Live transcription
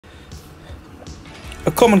A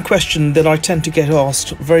common question that I tend to get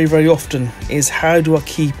asked very often is, how do I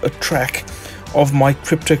keep a track of my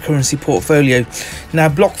cryptocurrency portfolio? Now,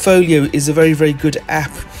 Blockfolio is a very good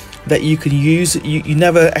app that you can use. You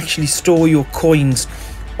never actually store your coins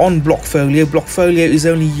on Blockfolio. Blockfolio is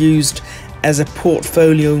only used as a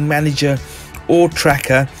portfolio manager or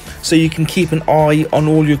tracker, so you can keep an eye on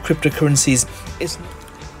all your cryptocurrencies.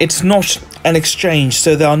 It's not an exchange,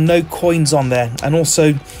 so there are no coins on there, and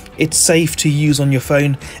also it's safe to use on your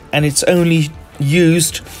phone, and it's only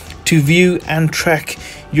used to view and track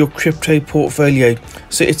your crypto portfolio.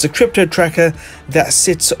 So it's a crypto tracker that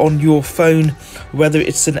sits on your phone, whether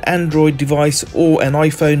it's an Android device or an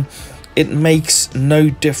iPhone. It makes no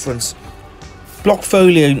difference.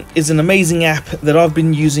 Blockfolio is an amazing app that I've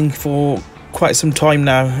been using for quite some time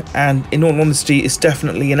now, and in all honesty, it's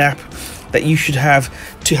definitely an app that you should have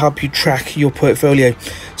to help you track your portfolio.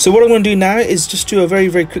 So what I'm going to do now is just do a very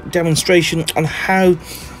quick demonstration on how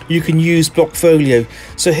you can use Blockfolio.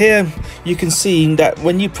 So here you can see that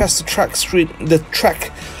when you press the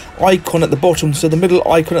track icon at the bottom, so the middle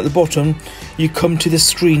icon at the bottom, you come to this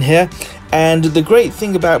screen here. And the great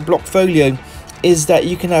thing about Blockfolio is that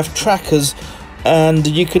you can have trackers, and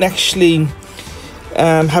you can actually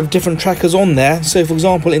have different trackers on there. So for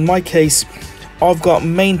example, in my case, I've got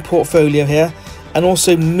main portfolio here and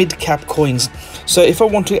also mid cap coins. So if I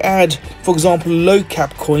want to add, for example, low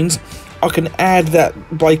cap coins, I can add that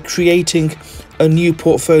by creating a new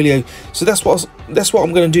portfolio. So that's what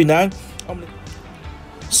I'm going to do now.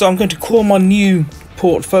 So I'm going to call my new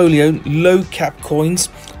portfolio low cap coins.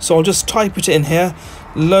 So I'll just type it in here,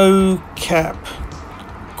 low cap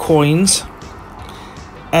coins,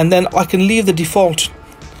 and then I can leave the default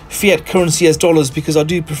fiat currency as dollars because I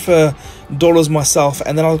do prefer dollars myself,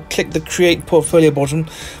 and then I'll click the create portfolio button.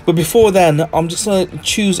 But before then, I'm just going to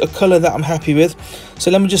choose a color that I'm happy with.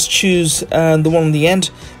 So let me just choose the one on the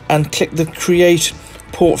end and click the create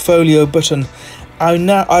portfolio button.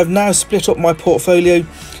 I've now split up my portfolio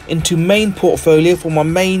into main portfolio for my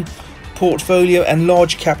main portfolio and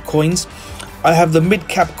large cap coins. I have the mid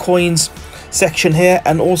cap coins section here,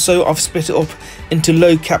 and also I've split it up into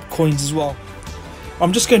low cap coins as well.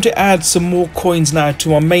 I'm just going to add some more coins now to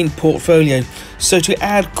my main portfolio. So to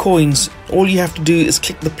add coins, all you have to do is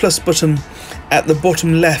click the plus button at the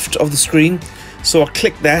bottom left of the screen. So I'll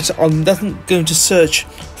click that. I'm then going to search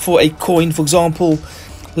for a coin. For example,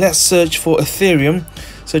 let's search for Ethereum.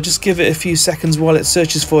 So just give it a few seconds while it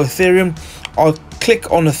searches for Ethereum. I'll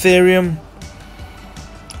click on Ethereum,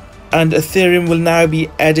 and Ethereum will now be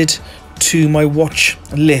added to my watch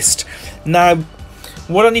list. Now,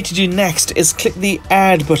 what I need to do next is click the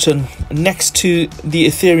add button next to the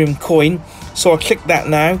Ethereum coin. So I'll click that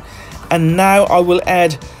now, and now I will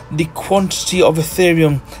add the quantity of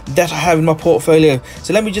Ethereum that I have in my portfolio.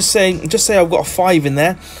 So let me just say I've got 5 in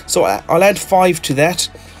there. So I'll add 5 to that.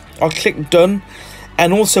 I'll click done.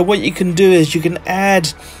 And also what you can do is you can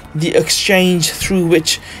add the exchange through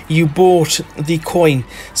which you bought the coin,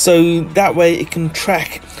 so that way it can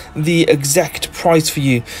track the exact price for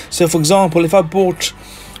you. So for example, if I bought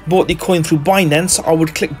the coin through Binance, I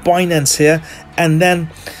would click Binance here, and then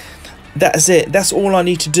that's it. That's all I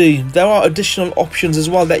need to do. There are additional options as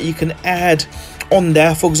well that you can add on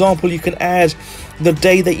there. For example, you can add the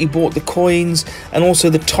day that you bought the coins and also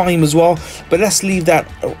the time as well, but let's leave that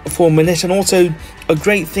for a minute. And also a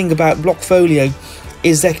great thing about Blockfolio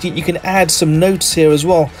is that you can add some notes here as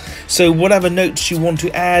well. So whatever notes you want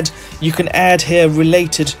to add, you can add here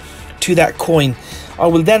related to that coin. I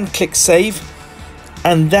will then click save,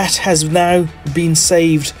 and that has now been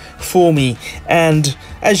saved for me. And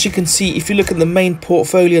as you can see, if you look at the main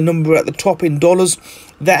portfolio number at the top in dollars,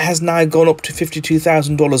 that has now gone up to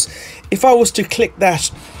 $52,000. If I was to click that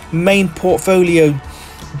main portfolio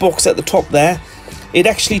box at the top there, it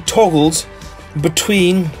actually toggles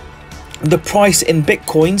between the price in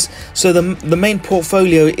bitcoins. So the main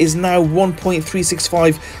portfolio is now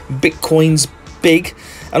 1.365 bitcoins big,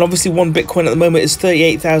 and obviously one bitcoin at the moment is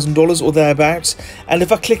 $38,000 or thereabouts. And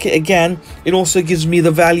if I click it again, it also gives me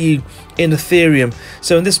the value in Ethereum.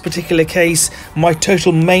 So in this particular case, my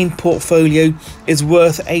total main portfolio is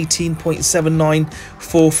worth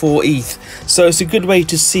 18.7944 ETH. So it's a good way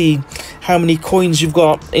to see how many coins you've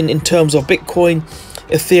got in terms of Bitcoin,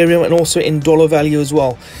 Ethereum, and also in dollar value as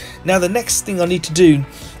well. Now the next thing I need to do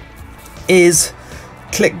is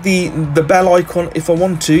click the bell icon if I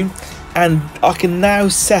want to, and I can now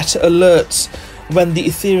set alerts when the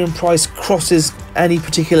Ethereum price crosses any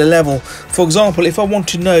particular level. For example, if I want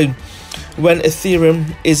to know when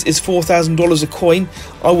Ethereum is $4,000 a coin,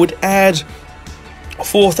 I would add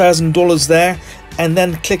 $4,000 there, and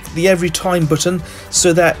then click the every time button,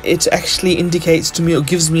 so that it actually indicates to me or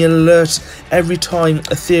gives me an alert every time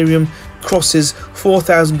Ethereum crosses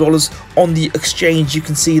 $4,000 on the exchange. You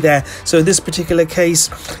can see there. So in this particular case,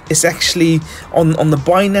 it's actually on the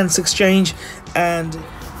Binance exchange, and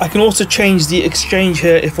I can also change the exchange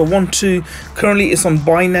here if I want to. Currently it's on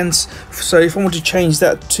Binance, so if I want to change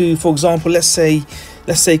that to, for example, let's say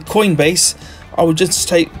Coinbase, I would just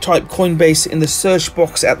type Coinbase in the search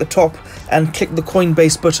box at the top and click the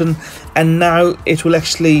Coinbase button, and now it will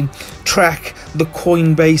actually track the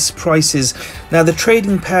Coinbase prices. Now the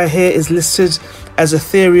trading pair here is listed as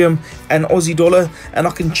Ethereum and Aussie dollar, and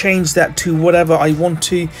I can change that to whatever I want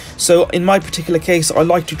to. So in my particular case, I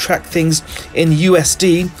like to track things in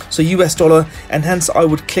USD, so US dollar, and hence I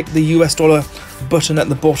would click the US dollar button at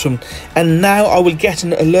the bottom, and now I will get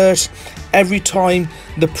an alert every time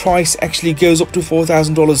the price actually goes up to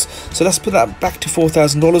 $4,000. So let's put that back to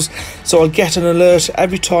 $4,000. So I'll get an alert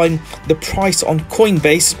every time the price on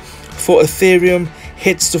Coinbase for Ethereum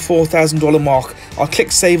hits the $4,000 mark. I'll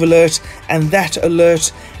click save alert, and that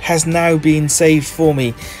alert has now been saved for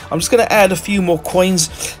me. I'm just going to add a few more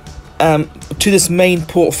coins to this main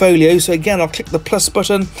portfolio. So again, I'll click the plus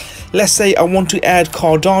button. Let's say I want to add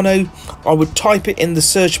Cardano. I would type it in the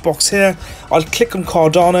search box here. I'll click on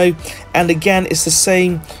Cardano, and again it's the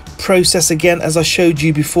same process again as I showed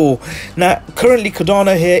you before. Now currently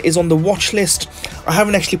Cardano here is on the watch list. I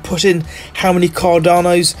haven't actually put in how many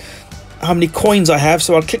Cardanos, how many coins I have,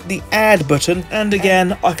 so I'll click the add button, and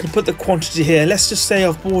again I can put the quantity here. Let's just say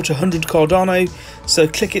I've bought 100 Cardano, so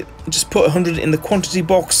click it, just put 100 in the quantity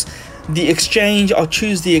box. The exchange, I'll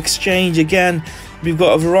choose the exchange. Again, we've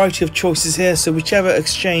got a variety of choices here, so whichever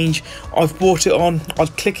exchange I've bought it on, I'll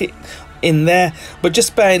click it in there. But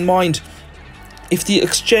just bear in mind, if the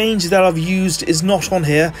exchange that I've used is not on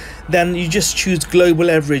here, then you just choose global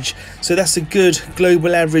average. So that's a good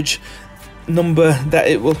global average number that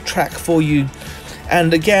it will track for you.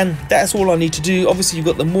 And again, that's all I need to do. Obviously you've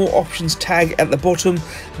got the more options tag at the bottom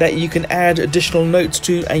that you can add additional notes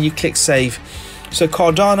to, and you click save. So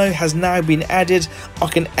Cardano has now been added. I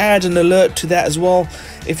can add an alert to that as well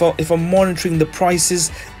if I'm monitoring the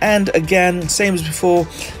prices. And again, same as before,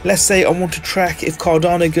 let's say I want to track if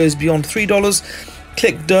Cardano goes beyond $3,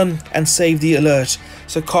 click done and save the alert.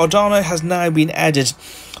 So Cardano has now been added.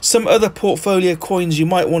 Some other portfolio coins you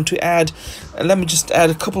might want to add, and let me just add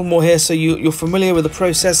a couple more here so you're familiar with the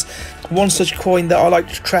process. One such coin that I like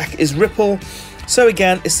to track is Ripple. So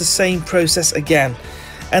again, it's the same process again.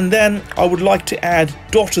 And then I would like to add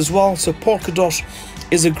DOT as well. So Polkadot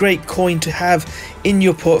is a great coin to have in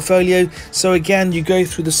your portfolio. So again, you go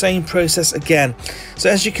through the same process again. So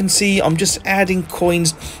as you can see, I'm just adding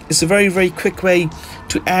coins. It's a very, very quick way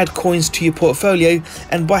to add coins to your portfolio.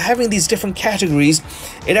 And by having these different categories,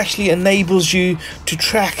 it actually enables you to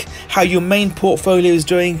track how your main portfolio is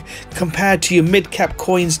doing compared to your mid-cap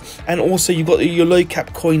coins, and also you've got your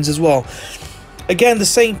low-cap coins as well. Again, the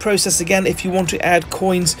same process again if you want to add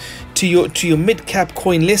coins to your mid-cap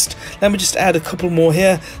coin list. Let me just add a couple more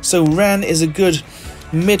here. So REN is a good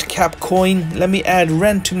mid-cap coin. Let me add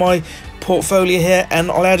REN to my portfolio here,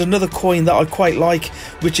 and I'll add another coin that I quite like,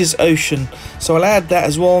 which is Ocean. So I'll add that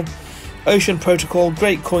as well. Ocean Protocol,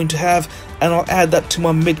 great coin to have, and I'll add that to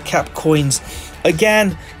my mid-cap coins.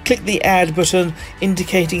 Again, click the add button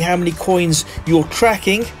indicating how many coins you're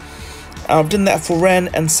tracking. I've done that for REN,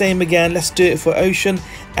 and same again, let's do it for Ocean.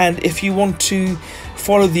 And if you want to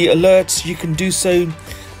follow the alerts, you can do so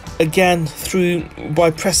again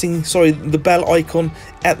by pressing the bell icon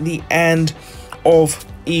at the end of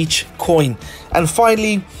each coin. And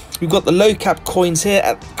finally, we've got the low cap coins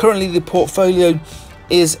here. Currently the portfolio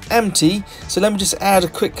is empty, so let me just add a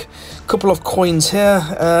quick couple of coins here.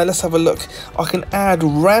 Let's have a look. I can add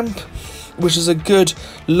RAMP, which is a good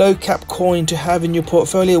low cap coin to have in your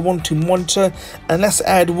portfolio, one to monitor. And let's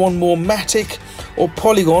add one more. Matic or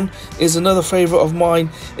Polygon is another favorite of mine.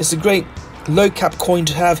 It's a great low cap coin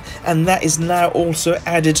to have, and that is now also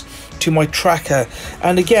added to my tracker.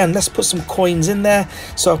 And again, let's put some coins in there.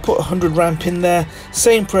 So I'll put 100 ramp in there,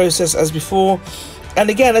 same process as before. And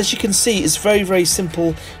again, as you can see, it's very, very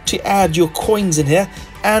simple to add your coins in here,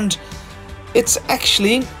 and it's a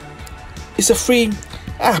free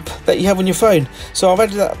app that you have on your phone. So I've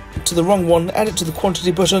added that to the wrong one, add it to the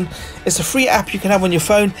quantity button. It's a free app you can have on your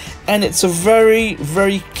phone, and it's a very,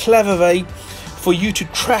 very clever way for you to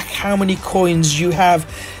track how many coins you have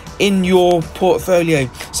in your portfolio.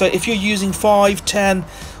 So if you're using 5, 10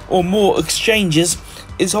 or more exchanges,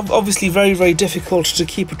 it's obviously very, very difficult to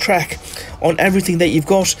keep a track on everything that you've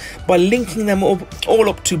got. By linking them all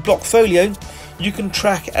up to Blockfolio, you can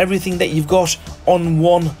track everything that you've got on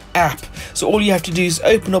one app. So all you have to do is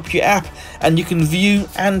open up your app and you can view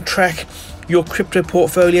and track your crypto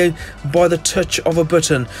portfolio by the touch of a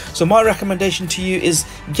button. So my recommendation to you is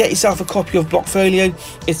get yourself a copy of Blockfolio.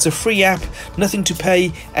 It's a free app, nothing to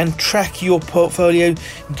pay, and track your portfolio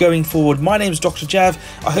going forward. My name is Dr Jav.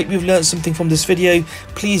 I hope you've learned something from this video.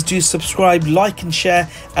 Please do subscribe, like and share,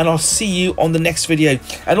 and I'll see you on the next video.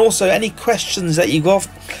 And also, any questions that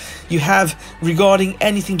you have regarding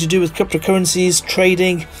anything to do with cryptocurrencies,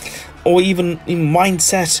 trading, or even in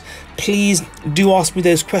mindset, please do ask me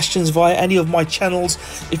those questions via any of my channels.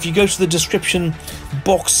 If you go to the description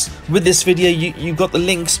box with this video, you've got the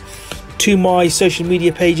links to my social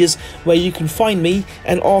media pages where you can find me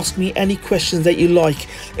and ask me any questions that you like.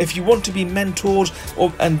 If you want to be mentored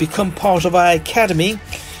and become part of our academy,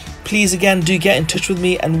 please again do get in touch with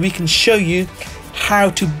me and we can show you how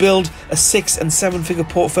to build a 6- and 7-figure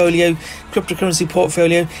portfolio, cryptocurrency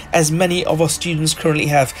portfolio, as many of our students currently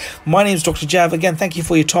have. My name is Dr. Jav. Again, thank you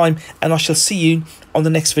for your time, and I shall see you on the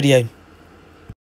next video.